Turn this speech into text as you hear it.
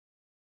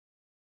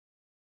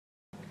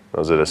I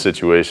was at a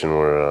situation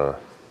where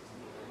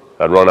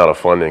I'd run out of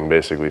funding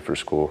basically for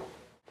school.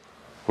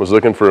 I was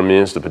looking for a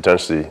means to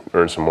potentially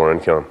earn some more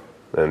income,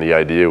 and the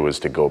idea was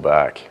to go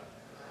back.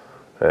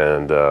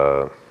 And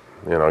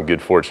you know,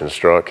 good fortune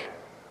struck.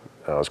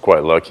 I was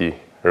quite lucky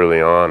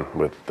early on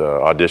with the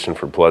audition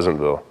for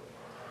Pleasantville.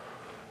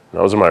 And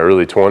I was in my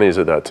early 20s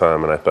at that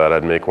time, and I thought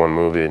I'd make one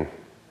movie and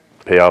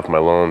pay off my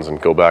loans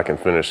and go back and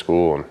finish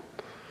school, and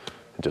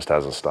it just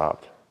hasn't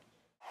stopped.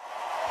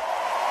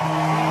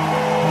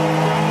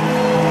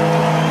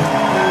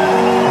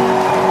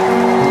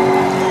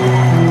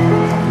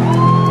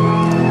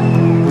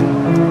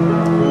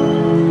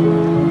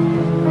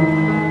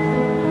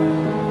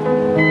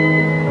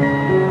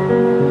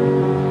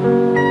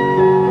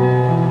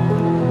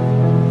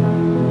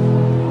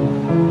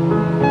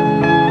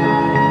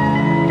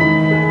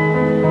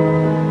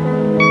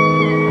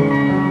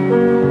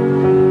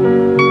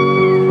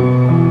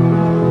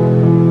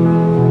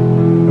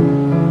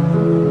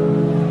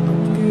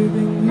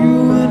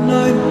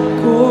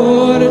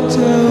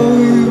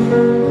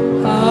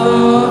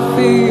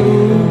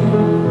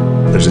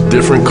 There's a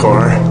different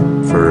car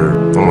for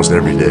almost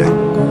every day.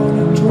 I'm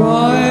gonna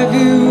drive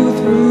you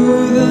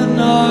through the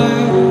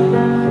night,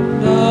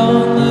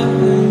 down the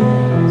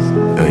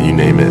hills. You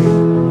name it,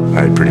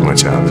 I pretty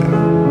much have it.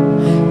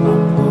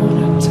 I'm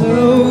gonna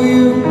tell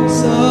you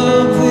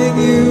something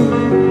you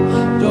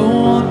don't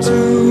want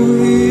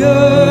to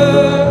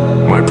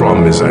hear. My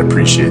problem is I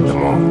appreciate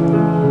them all.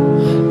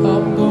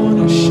 I'm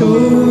gonna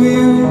show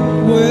you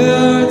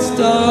where it's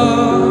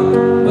dark,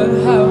 but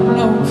have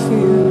no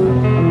fear.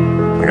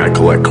 Like, I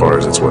collect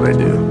cars, that's what I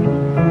do.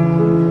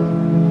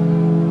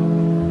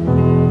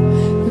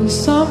 There's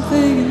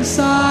something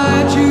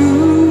inside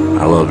you.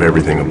 I love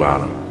everything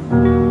about them.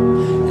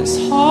 It's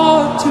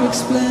hard to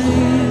explain.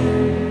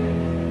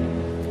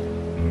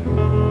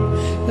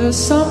 There's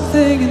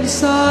something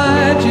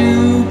inside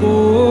you,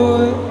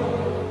 boy,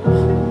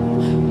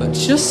 but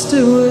you're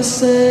still the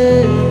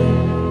same.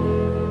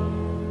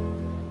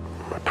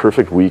 My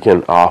perfect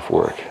weekend off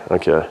work,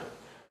 okay.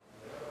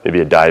 Maybe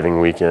a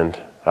diving weekend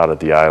out at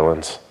the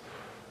islands.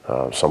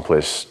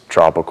 Someplace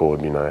tropical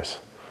would be nice.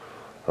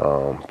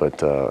 But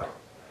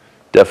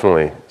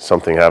definitely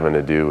something having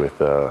to do with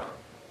the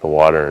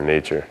water and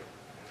nature.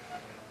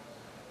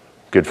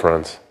 Good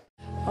friends.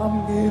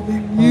 I'm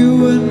giving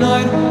you a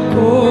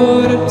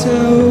nightcall to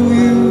tell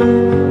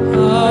you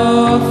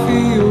how I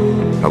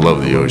feel. I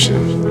love the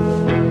ocean,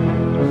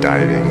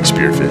 diving,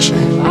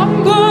 spearfishing.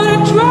 I'm gonna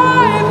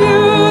drive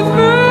you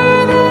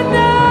through the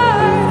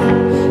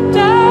night,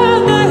 down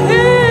the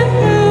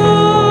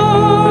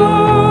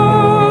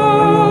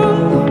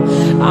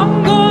hill.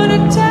 I'm gonna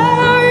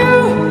tell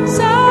you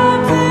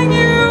something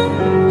you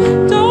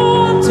don't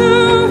want to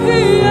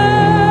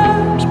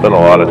hear. Spent a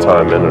lot of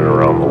time in and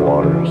around the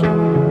waters.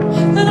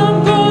 And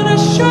I'm gonna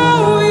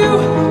show you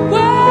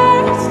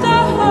where it's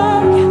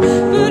dark,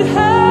 but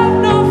have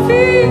no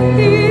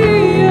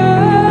fear.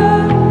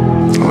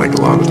 I like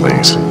a lot of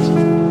things.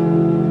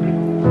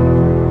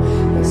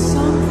 There's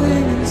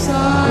something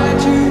inside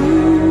you,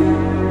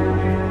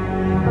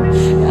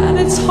 and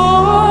it's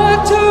hard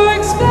to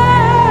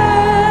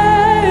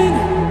explain.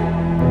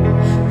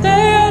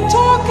 They are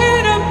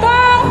talking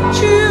about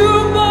you,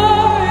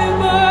 boy,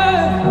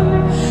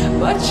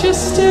 but you're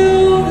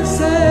still the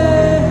same.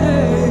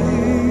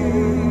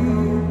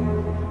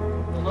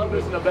 Love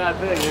isn't a bad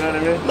thing, you know what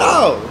I mean?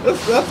 No,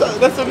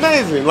 that's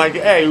amazing. Like,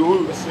 hey,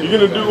 you're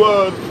gonna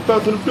do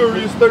Fast and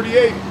Furious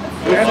 38?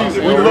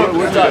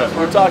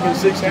 We're talking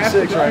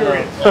 66 right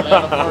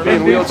now.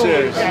 Being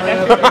wheelchairs.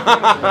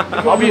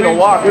 I'll be in a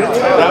walker.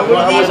 That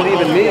wasn't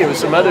even me. It was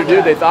some other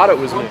dude. They thought it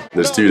was me.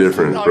 There's two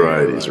different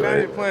varieties,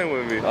 right? Playing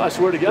with me. Oh, I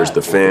swear to God. There's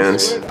the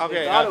fans,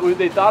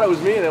 They thought it was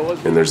me, and it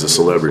wasn't. and there's the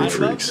celebrity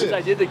freaks.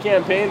 I did the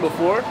campaign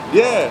before,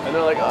 Yeah. and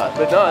they're like, oh,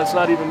 but no, it's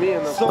not even me.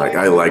 And Like,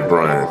 I like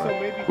Brian.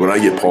 When I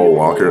get Paul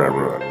Walker, I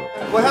run.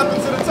 What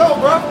happened to the toe,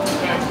 bro?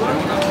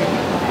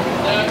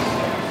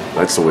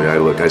 That's the way I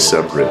look. I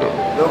separate them.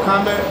 No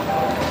comment?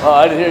 oh,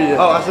 I didn't hear you.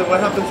 Oh, I said, what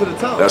happened to the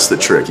toe? That's the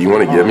trick. You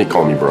want to get me?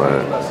 Call me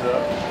Brian.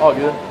 All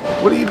good.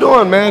 What are you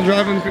doing, man?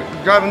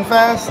 Driving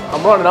fast?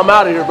 I'm running. I'm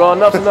out of here, bro.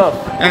 Enough's enough.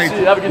 Hey, See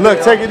you. Have a good look,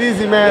 day. take it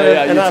easy, man,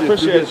 Yeah, and you I too.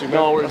 appreciate you, man.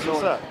 No worries.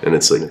 What's up? And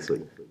it's like,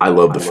 I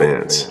love the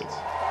fans.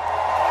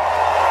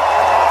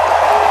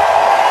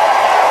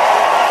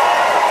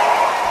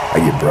 I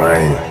get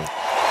Brian.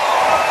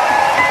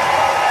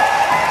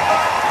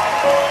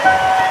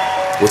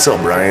 What's up,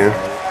 Brian?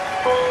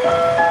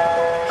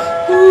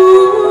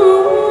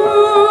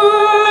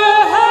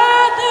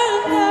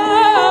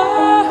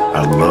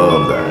 I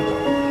love that.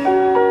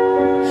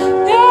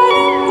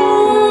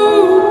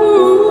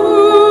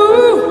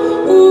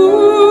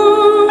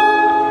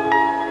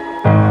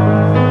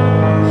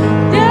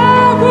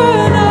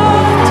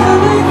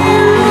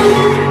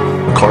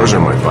 Cars are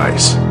my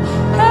vice.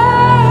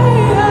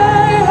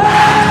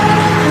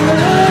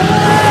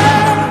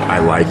 I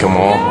like them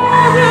all.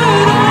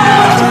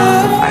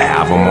 I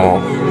have them all.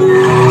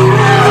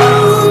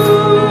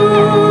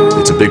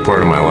 It's a big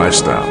part of my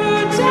lifestyle.